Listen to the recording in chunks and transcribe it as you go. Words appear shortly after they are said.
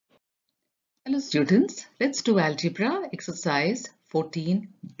Hello students, let's do algebra exercise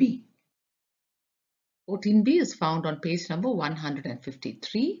 14b. 14b is found on page number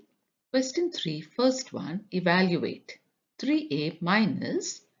 153. Question 3, first one, evaluate 3a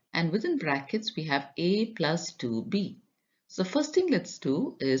minus, and within brackets we have a plus 2b. So the first thing let's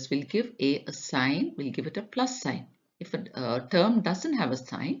do is we'll give a sign, we'll give it a plus sign. If a term doesn't have a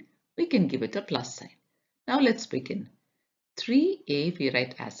sign, we can give it a plus sign. Now let's begin. 3a we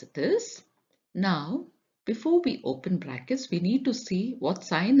write as it is. Now, before we open brackets, we need to see what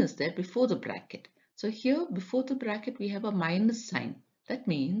sign is there before the bracket. So here, before the bracket, we have a minus sign. That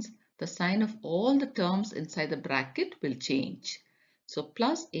means the sign of all the terms inside the bracket will change. So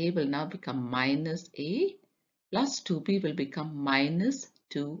plus a will now become minus a, plus 2b will become minus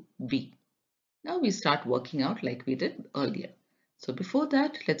 2b. Now we start working out like we did earlier. So before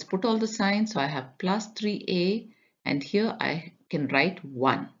that, let's put all the signs. So I have plus 3a, and here I can write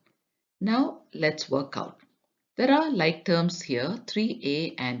 1. Now let's work out. There are like terms here,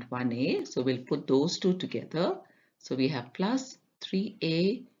 3a and 1a. So we'll put those two together. So we have plus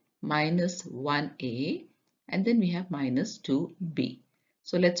 3a minus 1a, and then we have minus 2b.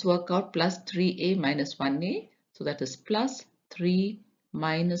 So let's work out plus 3a minus 1a. So that is plus 3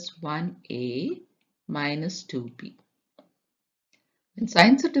 minus 1a minus 2b. When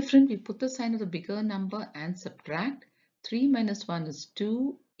signs are different, we put the sign of the bigger number and subtract. 3 minus 1 is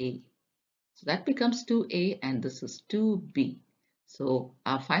 2a. So that becomes 2a, and this is 2b. So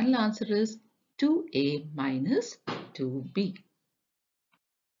our final answer is 2a minus 2b.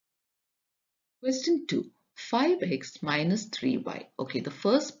 Question 2. 5x minus 3y. Okay, the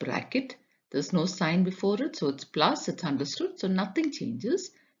first bracket, there's no sign before it, so it's plus, it's understood, so nothing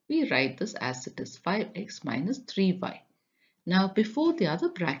changes. We write this as it is, 5x minus 3y. Now before the other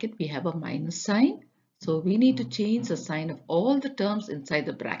bracket, we have a minus sign, so we need to change the sign of all the terms inside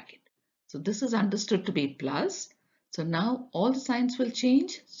the bracket. So this is understood to be plus. So now all the signs will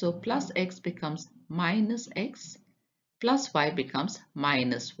change. So plus x becomes minus x, plus y becomes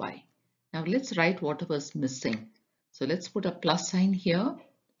minus y. Now let's write whatever is missing. So let's put a plus sign here.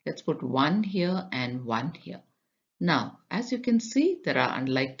 Let's put 1 here and 1 here. Now, as you can see, there are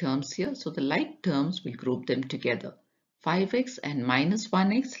unlike terms here. So the like terms, we'll group them together. 5x and minus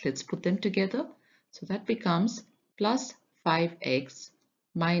 1x, let's put them together. So that becomes plus 5x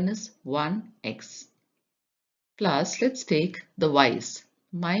minus 1x. Plus, let's take the y's.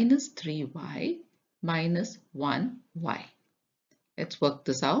 Minus 3y minus 1y. Let's work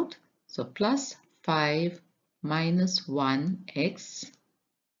this out. So plus 5 minus 1x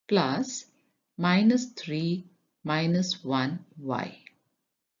plus minus 3 minus 1y.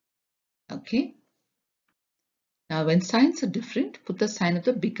 Okay. Now when signs are different, put the sign of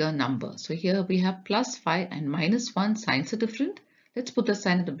the bigger number. So here we have plus 5 and minus 1, signs are different. Let's put the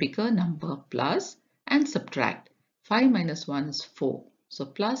sign of the bigger number plus and subtract. 5 minus 1 is 4. So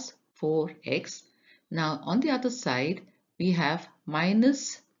plus 4x. Now on the other side, we have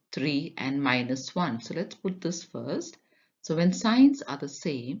minus 3 and minus 1. So let's put this first. So when signs are the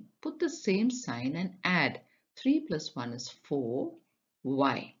same, put the same sign and add. 3 plus 1 is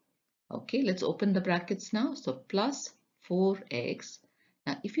 4y. Okay, let's open the brackets now. So plus 4x.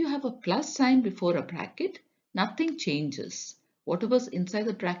 Now, if you have a plus sign before a bracket, nothing changes. Whatever's inside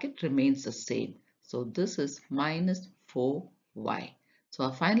the bracket remains the same. So this is minus 4y. So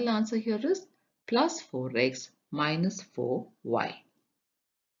our final answer here is plus 4x minus 4y.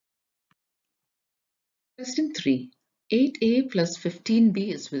 Question 3. 8a plus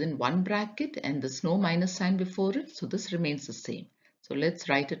 15b is within one bracket and there's no minus sign before it. So this remains the same. So let's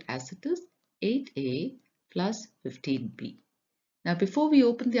write it as it is, 8a plus 15b. Now before we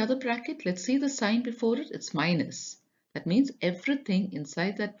open the other bracket, let's see the sign before it, it's minus. That means everything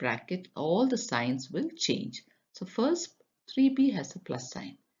inside that bracket, all the signs will change. So first 3b has a plus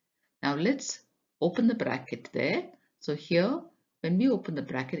sign. Now let's open the bracket there. So here, when we open the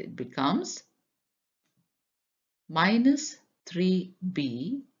bracket, it becomes minus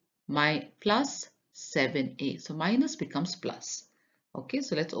 3b plus 7a. So minus becomes plus. Okay,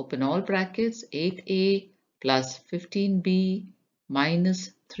 so let's open all brackets. 8a plus 15b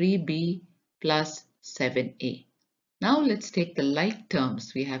minus 3b plus 7a. Now let's take the like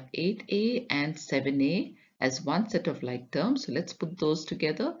terms. We have 8a and 7a as one set of like terms. So let's put those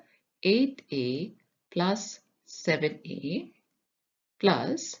together. 8a plus 7a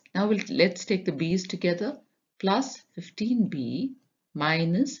plus, now let's take the b's together, plus 15b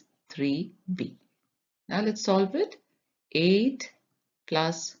minus 3b. Now let's solve it. 8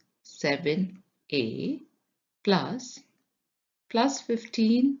 plus 7a plus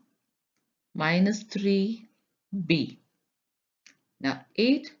 15 minus 3b. Now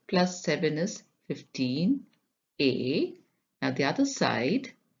 8 plus 7 is 15a. Now the other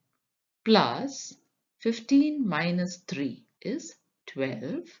side, plus 15 minus 3 is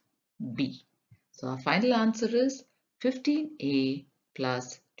 12b. So our final answer is 15a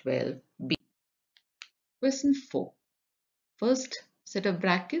plus 12b. Question 4. First set of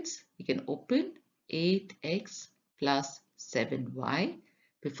brackets, we can open 8x plus 7y.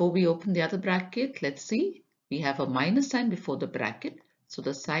 Before we open the other bracket, let's see, we have a minus sign before the bracket. So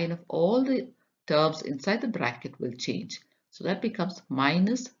the sign of all the terms inside the bracket will change. So that becomes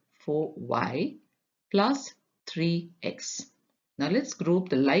minus 4y plus 3x. Now let's group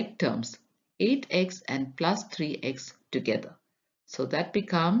the like terms, 8x and plus 3x together. So that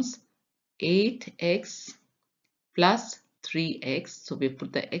becomes 8x plus 3x, so we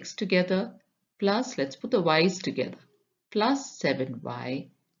put the x together, plus, let's put the y's together, plus 7y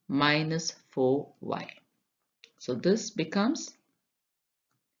minus 4y. So this becomes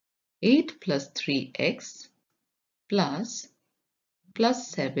 8 plus 3x plus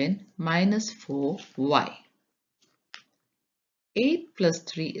 7 minus 4y. 8 plus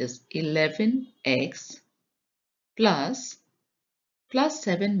 3 is 11x plus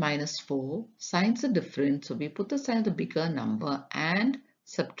 7 minus 4, signs are different, so we put the sign of the bigger number and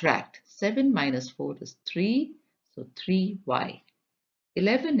subtract. 7 minus 4 is 3, so 3y.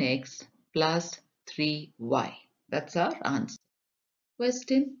 11x plus 3y. That's our answer.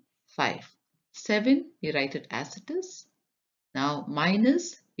 Question 5. 7, we write it as it is. Now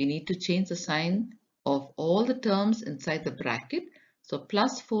minus, we need to change the sign of all the terms inside the bracket. So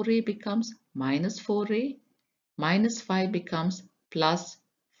plus 4a becomes minus 4a, minus 5 becomes plus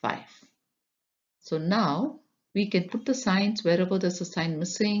 5. So now we can put the signs wherever there's a sign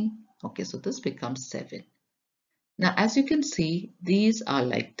missing. Okay, so this becomes 7. Now as you can see, these are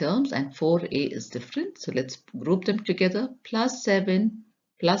like terms and 4a is different. So let's group them together. Plus 7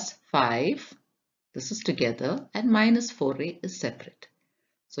 plus 5, this is together, and minus 4a is separate.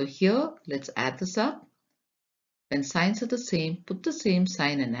 So here let's add this up. When signs are the same, put the same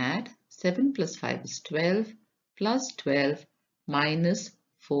sign and add. 7 plus 5 is 12 plus 12 minus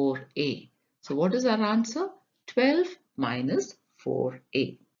 4a. So what is our answer? 12 minus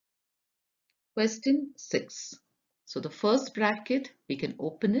 4a. Question 6. So the first bracket, we can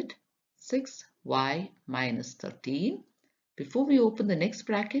open it, 6y minus 13. Before we open the next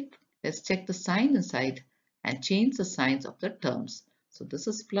bracket, let's check the sign inside and change the signs of the terms. So this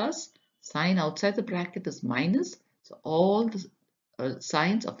is plus, sign outside the bracket is minus. So all the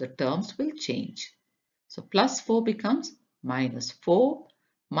signs of the terms will change. So plus 4 becomes minus 4,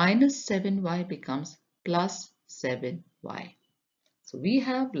 minus 7y becomes plus 7y. So we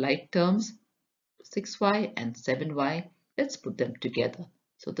have like terms 6y and 7y. Let's put them together.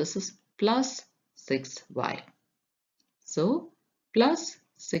 So this is plus 6y. So plus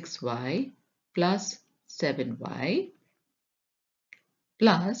 6y plus 7y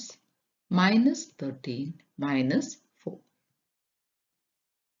plus minus 13 minus 4.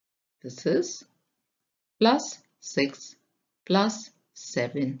 This is plus 6 plus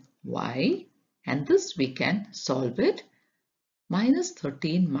 7y, and this we can solve it. Minus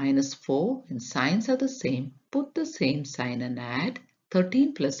 13 minus 4, and signs are the same, put the same sign and add.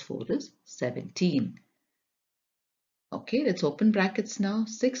 13 plus 4 is 17. Okay, let's open brackets now.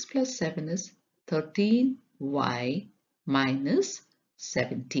 6 plus 7 is 13y minus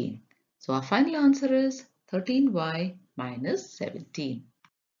 17. So our final answer is 13y minus 17.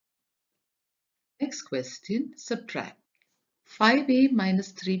 Next question, subtract 5a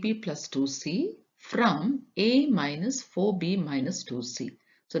minus 3b plus 2c from a minus 4b minus 2c.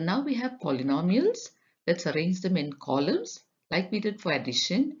 So now we have polynomials. Let's arrange them in columns like we did for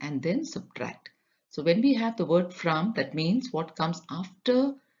addition and then subtract. So when we have the word from, that means what comes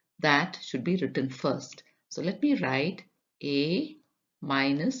after that should be written first. So let me write a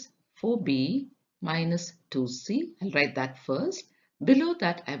minus 4b minus 2c. I'll write that first. Below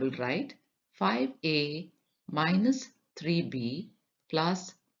that I will write 5a minus 3b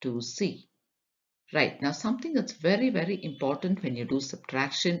plus 2c. Right, now something that's very, very important when you do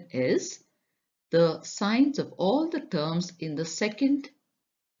subtraction is the signs of all the terms in the second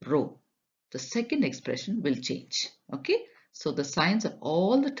row. The second expression will change. Okay, so the signs of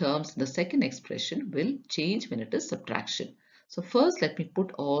all the terms in the second expression will change when it is subtraction. So first let me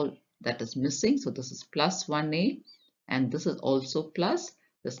put all that is missing. So this is plus 1a and this is also plus.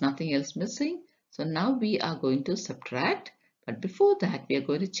 There's nothing else missing. So now we are going to subtract, but before that we are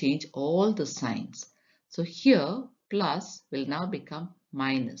going to change all the signs. So here plus will now become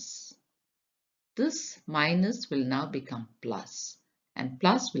minus. This minus will now become plus and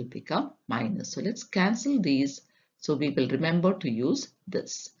plus will become minus. So let's cancel these. So we will remember to use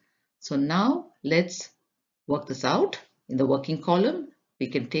this. So now let's work this out. In the working column, we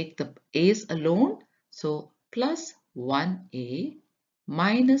can take the a's alone. So plus 1a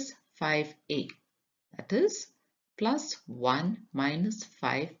minus 5a. That is plus 1 minus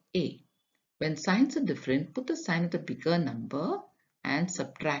 5a. When signs are different, put the sign of the bigger number and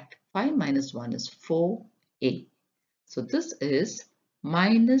subtract. 5 minus 1 is 4a. So this is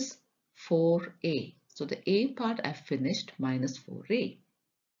minus 4a. So the a part I finished, minus 4a.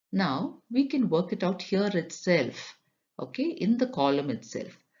 Now we can work it out here itself, okay, in the column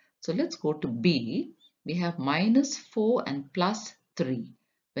itself. So let's go to B. We have minus 4 and plus 3.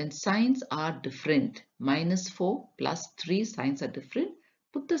 When signs are different, minus 4 plus 3 signs are different,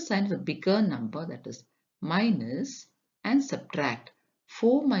 put the sign of a bigger number, that is minus, and subtract.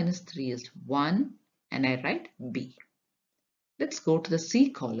 4 minus 3 is 1 and I write B. Let's go to the C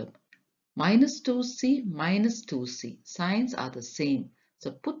column. Minus 2c, minus 2c. Signs are the same.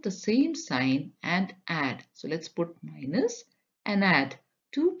 So put the same sign and add. So let's put minus and add.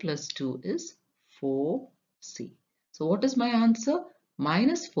 2 plus 2 is 4c. So what is my answer?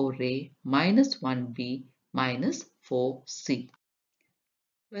 Minus 4a minus 1b minus 4c.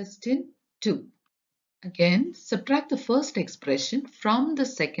 Question 2. Again, subtract the first expression from the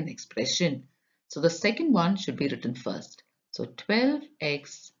second expression. So the second one should be written first. So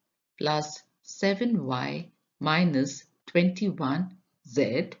 12x plus 7y minus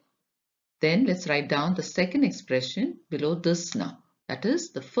 21z. Then let's write down the second expression below this now. That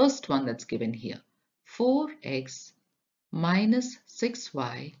is the first one that's given here. 4x minus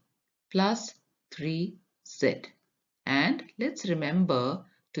 6y plus 3z. And let's remember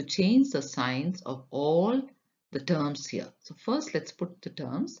to change the signs of all the terms here. So first let's put the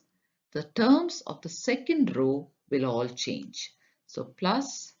terms. The terms of the second row will all change. So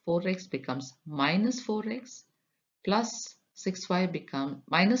plus 4x becomes minus 4x, plus 6y becomes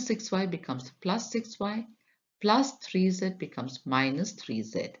minus 6y becomes plus 6y, plus 3z becomes minus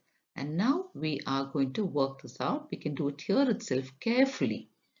 3z. And now we are going to work this out. We can do it here itself carefully.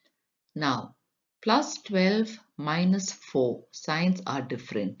 Now, plus 12 minus 4 signs are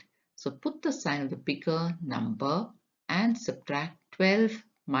different. So put the sign of the bigger number and subtract 12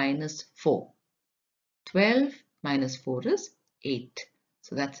 minus 4. 12 minus 4 is 8.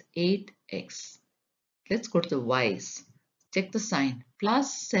 So that's 8x. Let's go to the y's. Check the sign.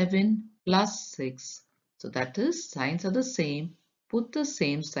 Plus 7 plus 6. So that is, signs are the same. Put the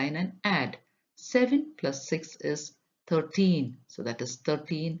same sign and add. 7 plus 6 is 13. So that is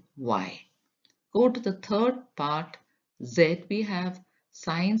 13y. Go to the third part, z. We have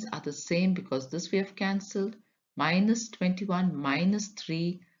signs are the same because this we have cancelled. Minus 21 minus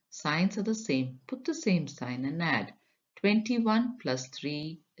 3, signs are the same. Put the same sign and add. 21 plus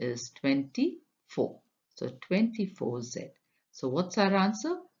 3 is 24. So 24z. So what's our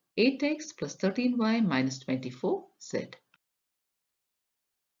answer? 8x plus 13y minus 24z.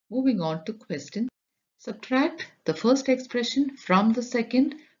 Moving on to question. Subtract the first expression from the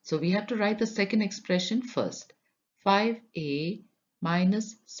second. So we have to write the second expression first. 5a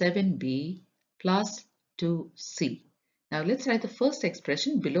minus 7b plus 2c. Now let's write the first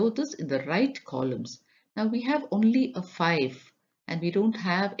expression below this in the right columns. Now we have only a 5 and we don't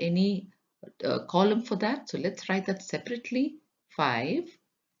have any column for that. So let's write that separately. 5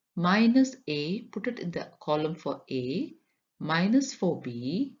 minus a, put it in the column for a, minus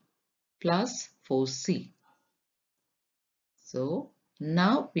 4b plus 4c. So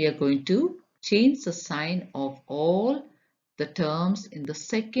now we are going to change the sign of all the terms in the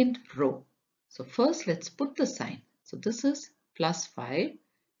second row. So first let's put the sign. So this is plus 5,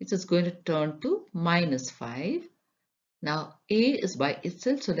 which is going to turn to minus 5. Now a is by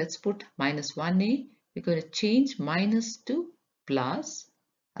itself, so let's put minus 1a. We're going to change minus to plus.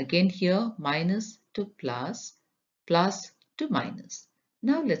 Again here minus to plus, plus to minus.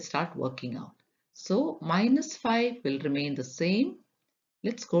 Now let's start working out. So minus 5 will remain the same.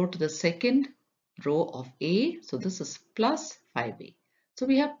 Let's go to the second row of a. So this is plus 5a. So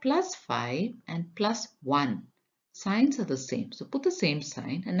we have plus 5 and plus 1. Signs are the same. So put the same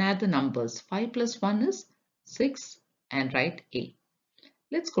sign and add the numbers. 5 plus 1 is 6 and write a.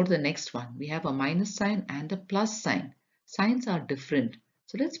 Let's go to the next one. We have a minus sign and a plus sign. Signs are different.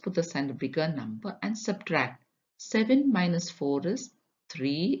 So let's put the sign of bigger number and subtract. 7 minus 4 is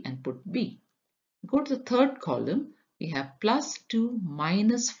 3 and put b. Go to the third column. We have plus 2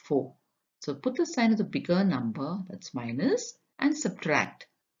 minus 4. So put the sign of the bigger number, that's minus, and subtract.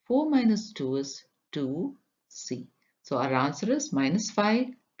 4 minus 2 is 2c. So our answer is minus 5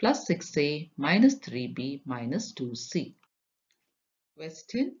 plus 6a minus 3b minus 2c.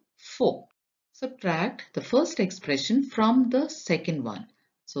 Question 4. Subtract the first expression from the second one.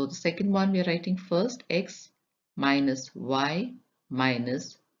 So the second one we are writing first, x minus y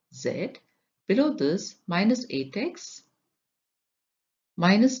minus z. Below this, minus 8x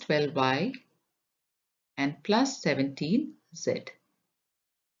minus 12y and plus 17z.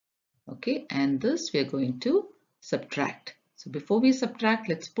 Okay, and this we are going to subtract. So before we subtract,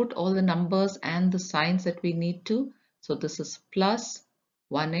 let's put all the numbers and the signs that we need to. So this is plus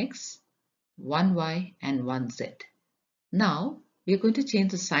 1x, 1y and 1z. Now we are going to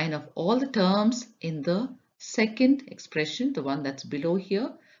change the sign of all the terms in the second expression, the one that's below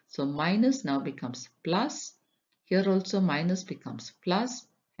here. So minus now becomes plus. Here also minus becomes plus,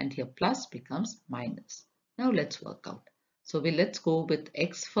 and here plus becomes minus. Now let's work out. So let's go with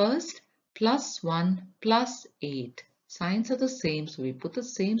x first. Plus 1 plus 8. Signs are the same, so we put the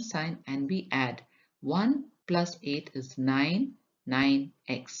same sign and we add. 1 plus 8 is 9,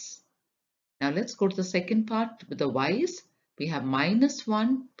 9x. Now let's go to the second part with the y's. We have minus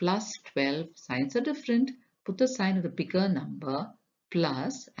 1 plus 12. Signs are different. Put the sign of the bigger number,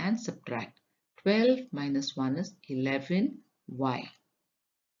 plus, and subtract. 12 minus 1 is 11y.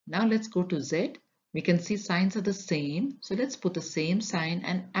 Now let's go to z. We can see signs are the same. So let's put the same sign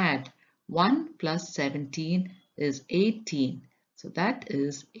and add. 1 plus 17 is 18. So that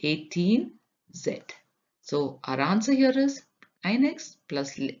is 18z. So our answer here is 9x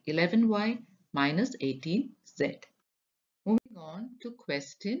plus 11y minus 18z. Moving on to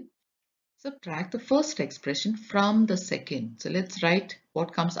question. Subtract the first expression from the second. So let's write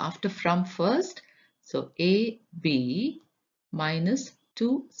what comes after from first. So AB minus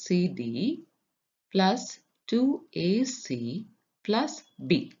 2CD plus 2AC plus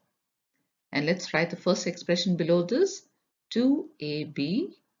B. And let's write the first expression below this.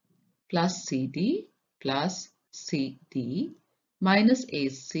 2AB plus CD plus CD minus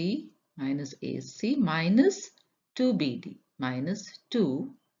AC minus 2BD minus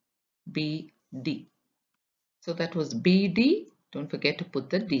 2BD. So that was BD. Don't forget to put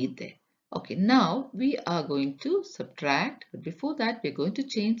the D there. Okay, now we are going to subtract, but before that we're going to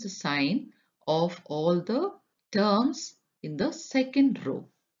change the sign of all the terms in the second row.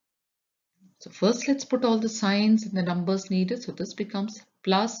 So first let's put all the signs and the numbers needed. So this becomes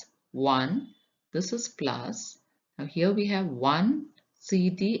plus 1. This is plus. Now here we have 1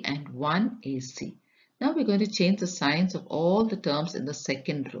 CD and 1 AC. Now we're going to change the signs of all the terms in the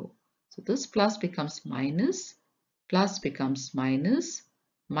second row. So this plus becomes minus, plus becomes minus,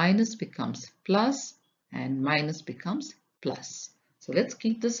 minus becomes plus, and minus becomes plus. So let's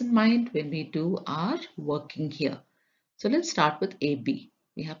keep this in mind when we do our working here. So let's start with AB.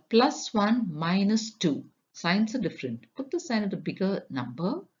 We have plus 1 minus 2. Signs are different. Put the sign of the bigger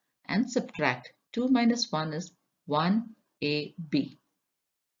number and subtract. 2 minus 1 is 1AB.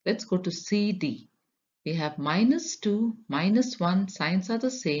 Let's go to CD. We have minus 2 minus 1. Signs are the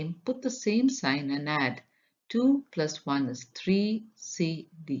same. Put the same sign and add. 2 plus 1 is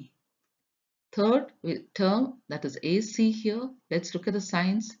 3CD. Third term, that is AC here. Let's look at the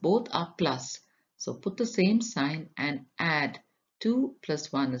signs. Both are plus. So put the same sign and add. 2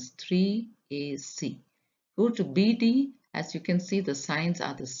 plus 1 is 3AC. Go to BD. As you can see, the signs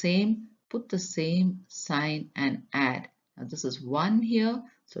are the same. Put the same sign and add. Now this is 1 here.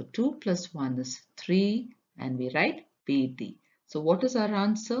 So 2 plus 1 is 3 and we write BD. So what is our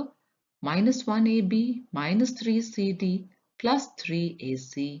answer? Minus 1AB minus 3CD plus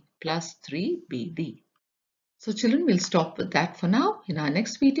 3AC plus 3BD. So children, we'll stop with that for now. In our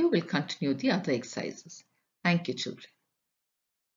next video, we'll continue the other exercises. Thank you, children.